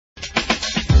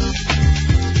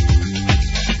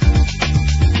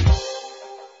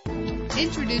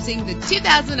Introducing the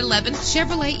 2011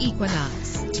 Chevrolet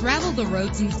Equinox. Travel the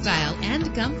roads in style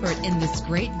and comfort in this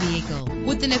great vehicle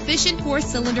with an efficient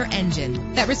 4-cylinder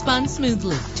engine that responds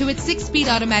smoothly to its 6-speed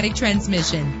automatic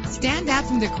transmission. Stand out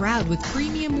from the crowd with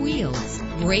premium wheels.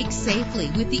 Brake safely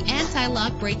with the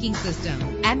anti-lock braking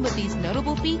system. And with these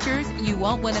notable features, you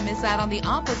won't want to miss out on the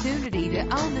opportunity to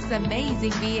own this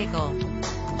amazing vehicle.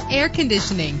 Air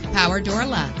conditioning, power door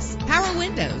locks, power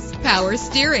windows, power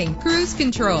steering, cruise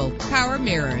control, power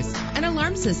mirrors, an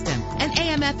alarm system, an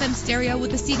AM/FM stereo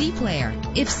with a CD player.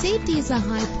 If safety is a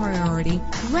high priority,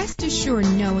 rest assured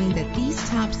knowing that these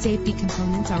top safety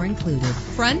components are included.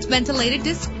 Front ventilated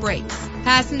disc brakes,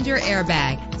 passenger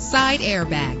airbag, side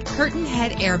airbag, curtain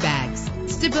head airbags,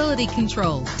 stability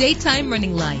control, daytime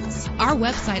running lights. Our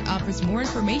website offers more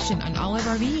information on all of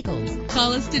our vehicles.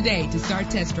 Call us today to start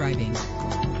test driving.